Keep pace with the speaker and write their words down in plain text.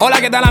Hola,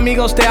 ¿qué tal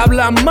amigos? Te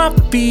habla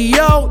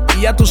Mapio.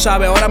 Y ya tú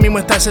sabes, ahora mismo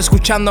estás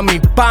escuchando a mi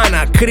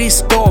pana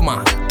Chris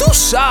Toma. Tú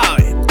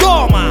sabes,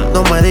 toma.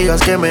 No me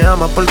digas que me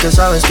amas porque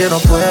sabes que no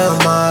puedo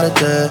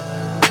amarte.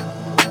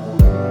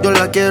 Yo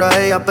la quiero a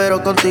ella,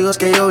 pero contigo es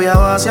que yo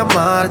viajo hacia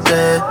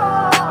Marte.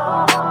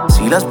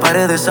 Si las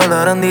paredes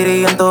hablaran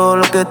dirían todo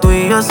lo que tú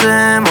y yo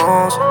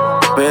hacemos.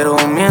 Pero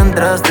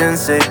mientras en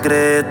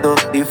secreto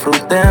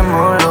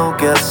disfrutemos lo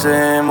que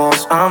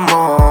hacemos,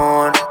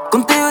 amor.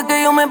 Contigo es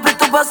que yo me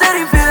presto pa' ser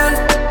infiel,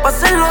 pa'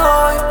 hacerlo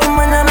hoy y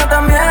mañana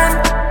también.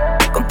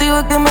 Contigo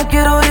es que me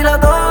quiero ir a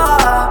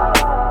toa,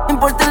 no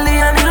importa el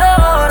día ni la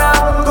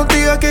hora.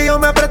 Contigo es que yo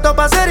me presto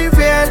pa' ser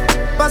infiel,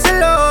 pa'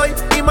 hacerlo hoy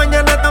y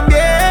mañana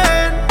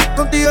también.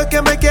 Contigo es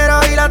que me quiero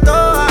ir a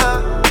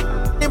toa,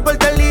 no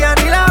importa el día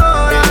ni la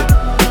hora.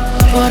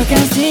 Porque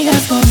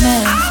sigas con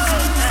él.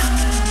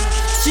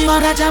 Si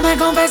borracha me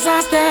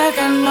confesaste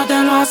que él no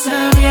te lo hace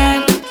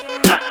bien.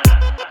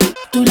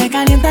 Tú le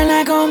calientas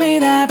la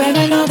comida,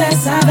 pero él no te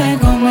sabe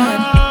comer.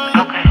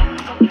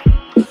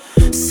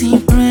 Si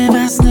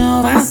pruebas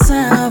no vas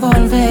a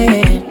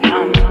volver.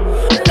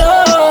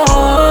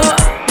 No.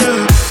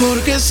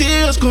 Porque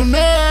sigues con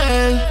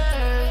él.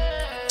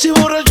 Si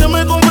borracha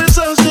me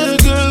confesaste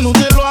que él no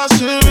te lo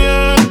hace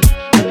bien.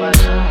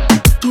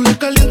 Tú le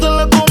calientas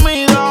la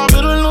comida,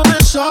 pero él no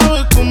te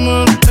sabe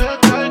comer.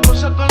 Hay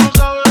cosas que no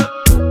sabes.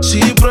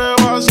 Si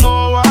pruebas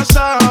no vas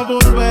a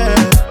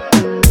volver.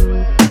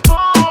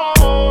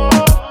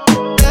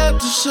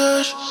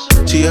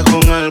 Sigues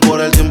con él por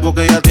el tiempo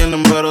que ya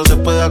tienen, pero se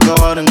puede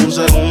acabar en un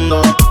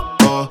segundo.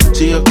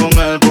 Sigues con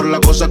él por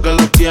la cosa que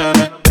lo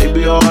tiene.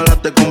 Baby, ojalá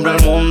te compre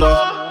el mundo.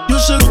 Yo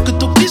sé lo que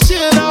tú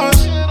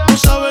quisieras, no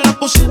sabes las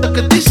cositas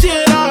que te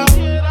hiciera.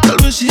 Tal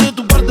vez si de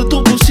tu parte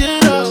tú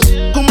pusieras,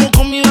 como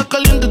comida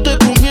caliente te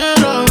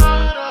comiera.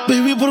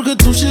 Baby, porque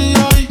tú sigues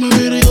ahí, me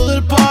hubiera ido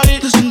del party.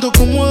 Te siento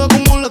cómoda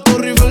como la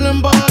Torre Eiffel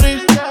en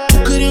París.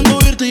 Tú queriendo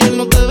irte y él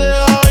no te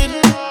deja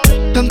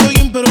ir. Tanto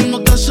bien, pero él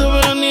no te hace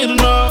venir,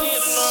 no.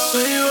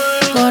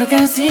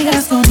 Porque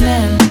sigas con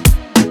él.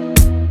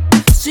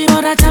 Si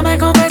borracha me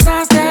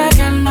confesaste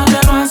que él no te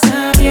lo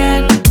hace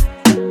bien.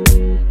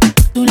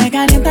 Tú le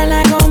calientas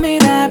la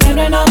comida,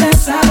 pero él no te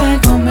sabe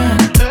comer.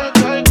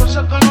 Hay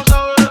cosas que no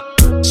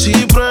sabes. Si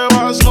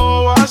pruebas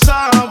no vas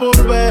a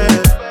volver.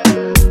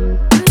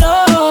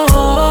 No.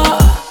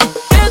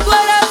 Que tú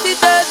eres si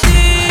te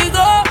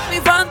digo mi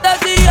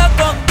fantasía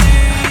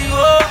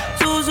contigo.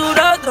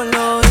 Susurrando el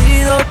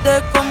oído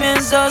te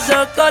comienzas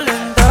a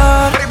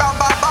calentar.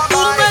 Tú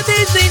me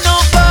dices y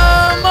nos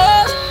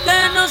vamos, que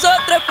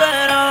nosotros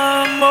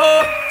esperamos.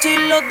 Si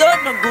los dos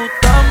nos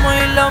gustamos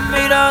y las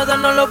miradas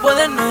no lo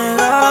pueden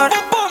negar.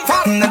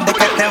 Desde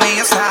que te vi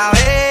yo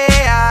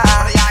sabía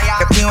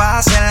que tú ibas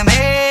a ser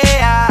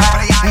mía.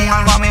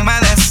 Algo a mí me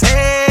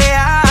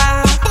desea,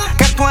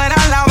 que tú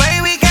eras la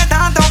baby que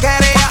tanto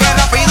quería. Que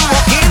rápido hubo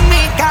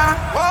química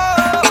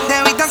y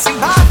te vi tan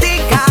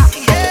simpática.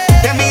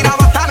 Te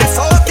miraba tan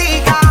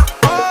exótica,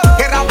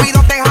 que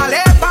rápido te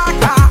jalé pa'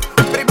 acá.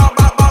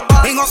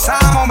 Y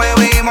gozamos,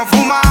 bebimos,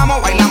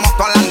 fumamos, bailamos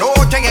toda la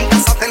noche y en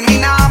casa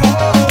terminamos.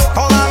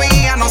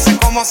 Todavía no sé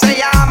cómo se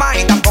llama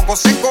y tampoco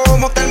sé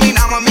cómo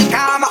terminamos en mi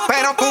cama,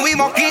 pero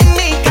tuvimos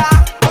química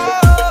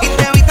y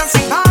te vi tan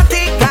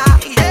simpática.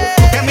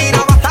 Te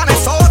miraba tan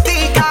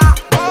exótica,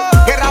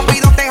 que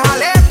rápido te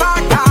jalé pa'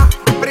 acá.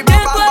 Que tú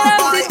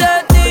eres si te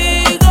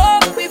digo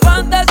mi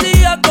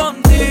fantasía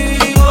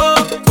contigo.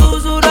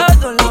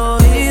 Susurrando el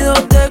oído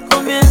te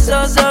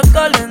comienzas a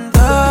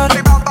calentar.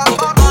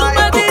 Tú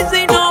me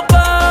dices y nos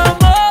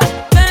vamos,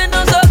 que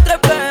nosotros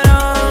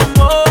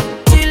esperamos.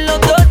 Si los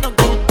dos nos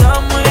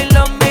gustamos y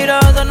las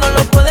miradas no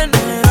lo pueden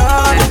negar.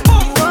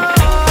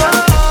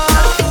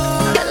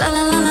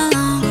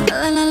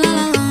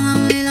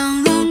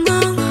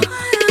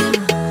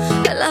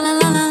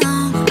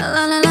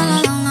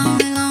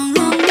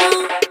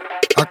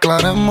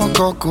 Aclaremos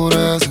que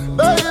oscurece,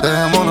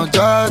 dejémonos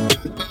ya.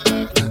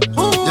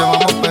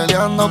 Llevamos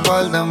peleando un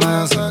par de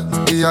meses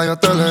y ya yo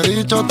te lo he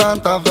dicho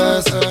tantas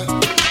veces.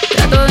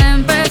 Trato de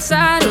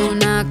empezar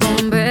una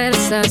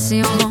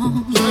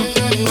conversación,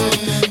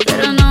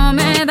 pero no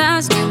me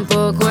das ni un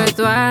poco de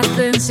tu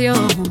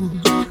atención.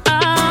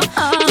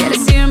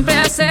 Quieres siempre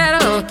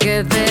hacer lo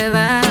que te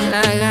da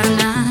la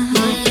gana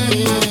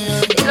y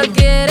lo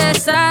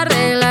quieres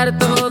arreglar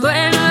todo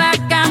en la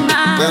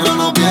cama. Pero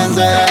no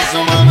pienses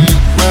eso, mami.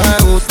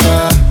 Me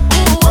gusta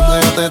cuando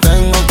yo te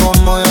tengo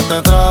como yo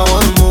te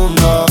trago el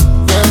mundo.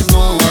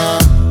 Desnuda,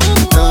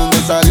 de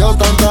donde salió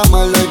tanta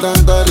maldad y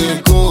tanta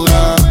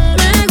ricura.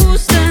 Me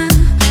gusta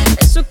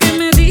eso que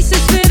me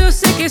dices, pero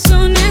sé que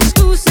son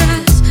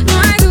excusas. No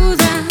hay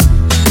duda,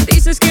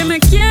 dices que me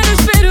quieres,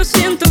 pero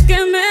siento que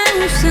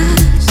me usas.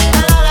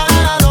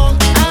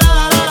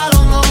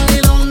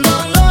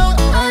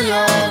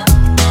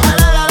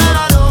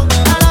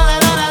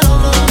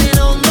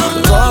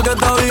 Pensaba que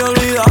te había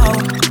olvidado,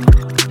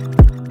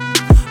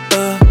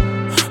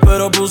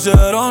 pero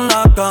pusieron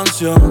la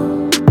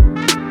canción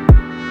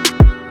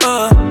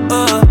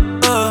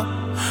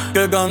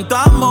que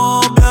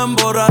cantamos bien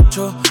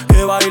borrachos,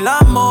 que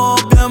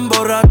bailamos bien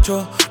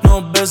borracho.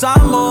 Nos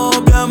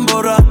besamos bien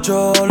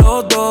borrachos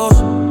los dos.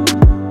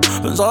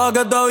 Pensaba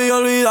que te había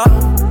olvidado,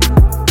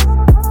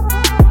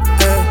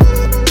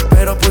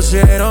 pero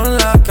pusieron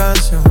la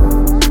canción,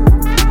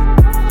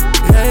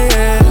 yeah,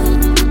 yeah.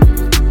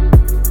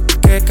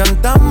 Que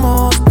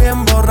cantamos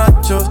bien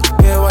borrachos,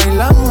 que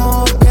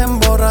bailamos bien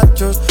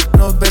borrachos,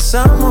 nos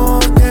besamos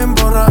bien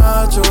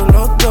borrachos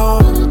los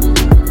dos.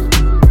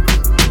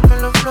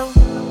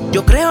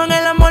 Yo creo en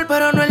el amor,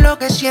 pero no en lo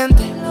que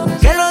siente.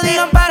 Que lo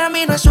digan para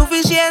mí no es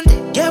suficiente.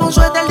 Llevo un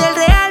suéter del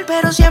real,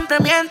 pero siempre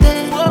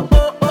miente.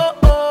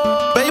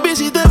 Baby,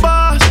 si te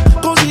vas,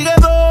 consigue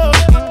dos.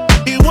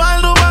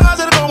 Igual no van a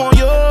ser como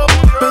yo.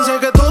 Pensé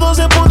que todo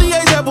se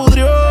podía y se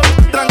pudrió.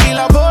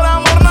 Tranquila, por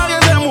amor nadie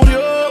se murió.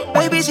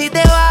 Baby, si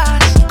te vas,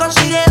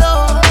 consigue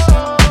dos.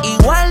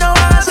 Igual no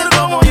van a ser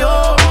como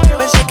yo.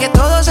 Pensé que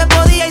todo se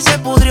podía y se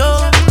pudrió.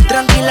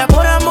 Tranquila,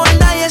 por amor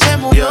nadie se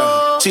murió.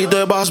 Si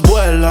te vas,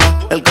 vuela.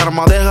 El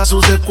karma deja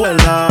sus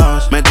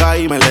secuelas. Me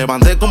caí, me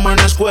levanté como en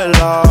la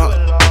escuela.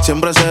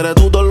 Siempre seré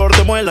tu dolor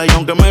de muela. Y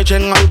aunque me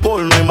echen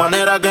alcohol, no hay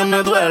manera que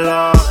me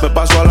duela. Me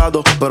paso al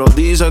lado, pero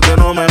dice que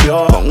no me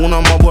vio. Con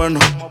una más buena,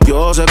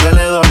 yo sé que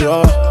le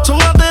dolió.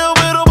 Son ateos,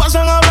 pero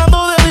pasan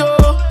hablando de Dios.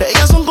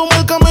 Ellas son como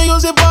el camello,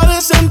 se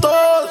parecen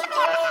todos.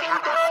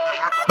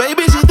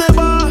 Baby, si te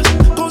vas,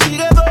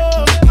 consigue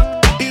dos.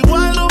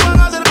 Igual no van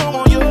a ser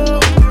como yo.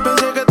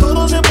 Pensé que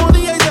todo se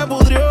podía y se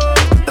pudrió.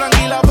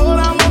 Tranquila, por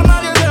amor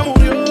nadie se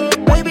murió.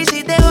 Baby,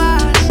 si te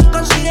vas,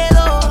 consigue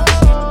dos.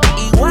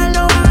 Igual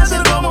no van a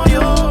ser como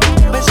yo.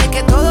 Pensé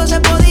que todo se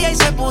podía y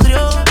se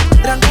pudrió.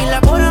 Tranquila,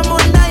 por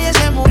amor nadie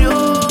se murió.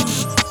 No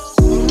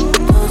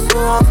se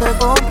hace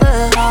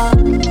compleja,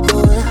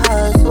 o deja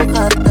de su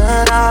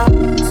cartera.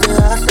 Se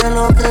hace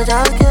lo que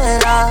ella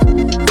quiera,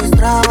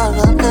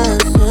 extravagante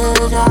es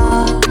ella.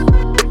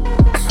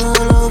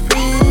 Solo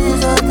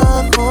pisa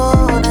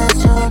tacones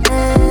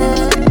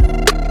Chanel,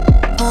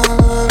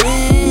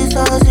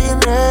 brisa sin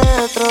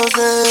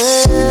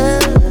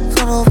retroceder.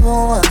 Solo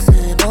fuma si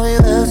no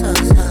vives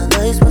así, anda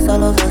dispuesta a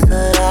lo que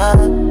será.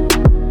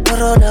 No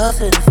rolea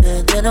sin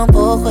fin, tiene un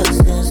poco de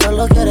sin,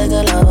 solo quiere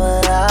que la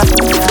vea.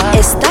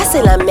 Estás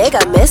en la mega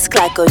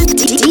mezcla con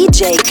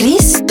DJ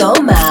Chris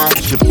Toma.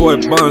 It's your boy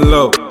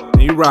Bunlo,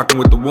 and you rockin'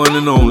 with the one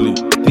and only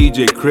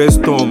DJ Chris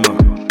Toma.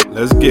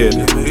 Let's get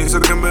it. Me dice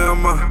que me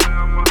ama,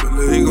 yo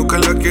le digo que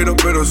la quiero,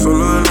 pero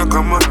solo en la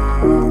cama.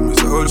 Con mis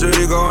Dolce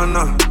y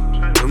Gabbana,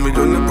 2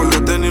 millones por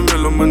la tenis me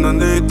lo mandan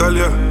de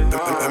Italia.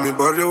 En mi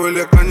barrio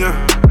huele a caña.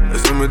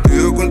 Estoy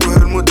metido con tu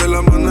germo de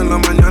la mano en la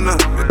mañana.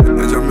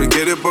 Ella me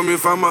quiere por mi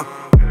fama.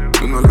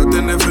 Tú no la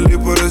tienes feliz,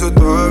 por eso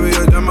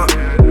todavía llama.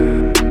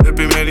 El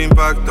primer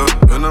impacto,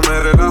 yo no me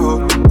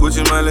relajo.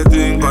 Gucci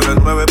maletín con las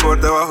 9 por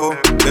debajo.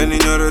 De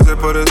niño recé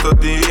por estos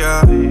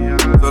días.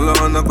 Solo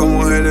ando con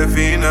mujeres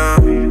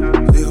finas.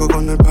 Sigo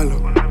con el palo,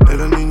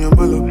 era niño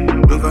malo.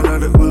 Nunca la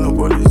con los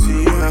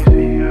policías.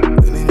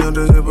 De niño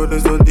recé por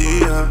estos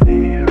días.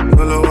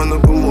 Solo ando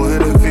con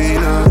mujeres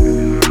finas.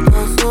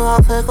 No se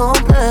hace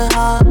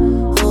compleja,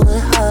 o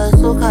deja de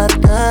su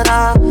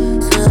cartera.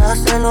 Se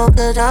hace lo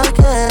que ella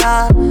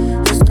quiera,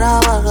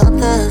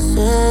 extravagante es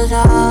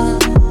ella.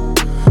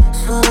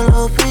 Solo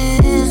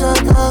pisa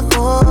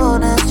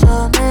tacones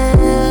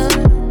Chanel,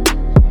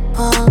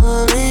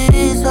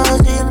 brisa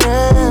sin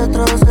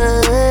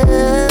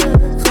retroceder.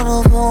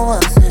 Solo fuma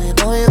si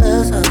no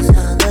vives así,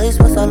 anda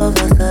dispuesta a lo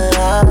que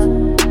sea.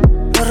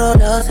 No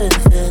rolea sin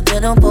fin,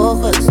 tiene un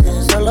poco de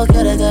sin, solo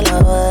quiere que la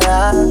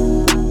vea.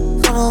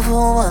 Solo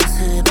fuma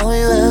si no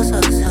vives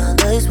así,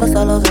 anda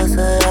dispuesta a lo que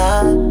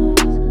sea.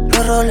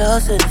 No rolea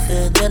sin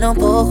fin, tiene un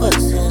poco de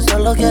sin,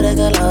 solo quiere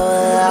que la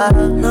vea.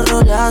 No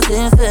rolea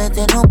sin fin,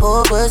 tiene un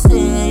poco de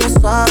sin. Y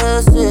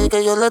sabes sí,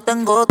 que yo le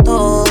tengo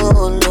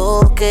todo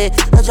lo que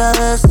ella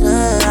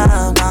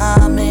desea,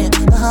 mami.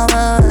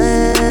 Déjame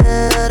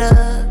ver.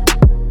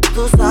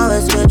 Tú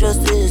sabes que yo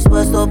estoy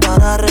dispuesto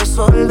para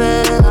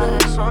resolver.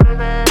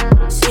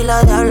 Si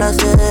la diabla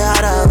se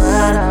dejara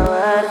ver.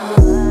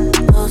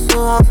 No se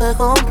hace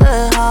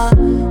compleja,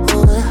 o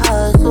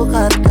deja de su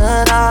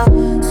cartera.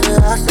 Se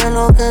hace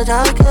lo que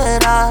ella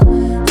quiera,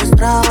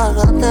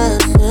 extravagante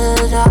es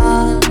ella.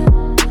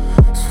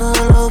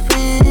 Solo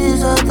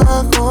pisa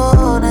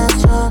tacones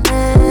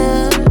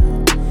Chanel,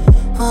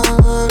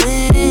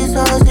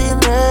 brisa sin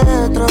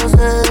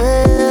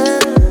retroceder.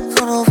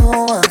 Solo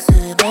fuma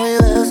si no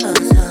vives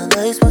así,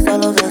 anda dispuesta a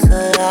lo que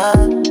sea.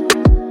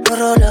 No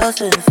rolea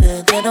sin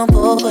fin, tiene un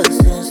poco de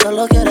sin,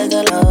 solo quiere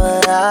que la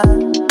vea.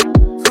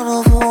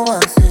 Solo fuma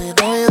si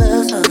no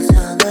vives así,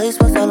 anda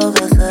dispuesta a lo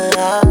que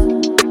sea.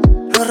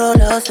 No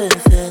rolea sin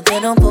fin,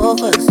 tiene un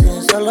poco de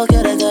sin, solo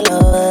quiere que la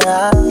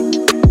vea.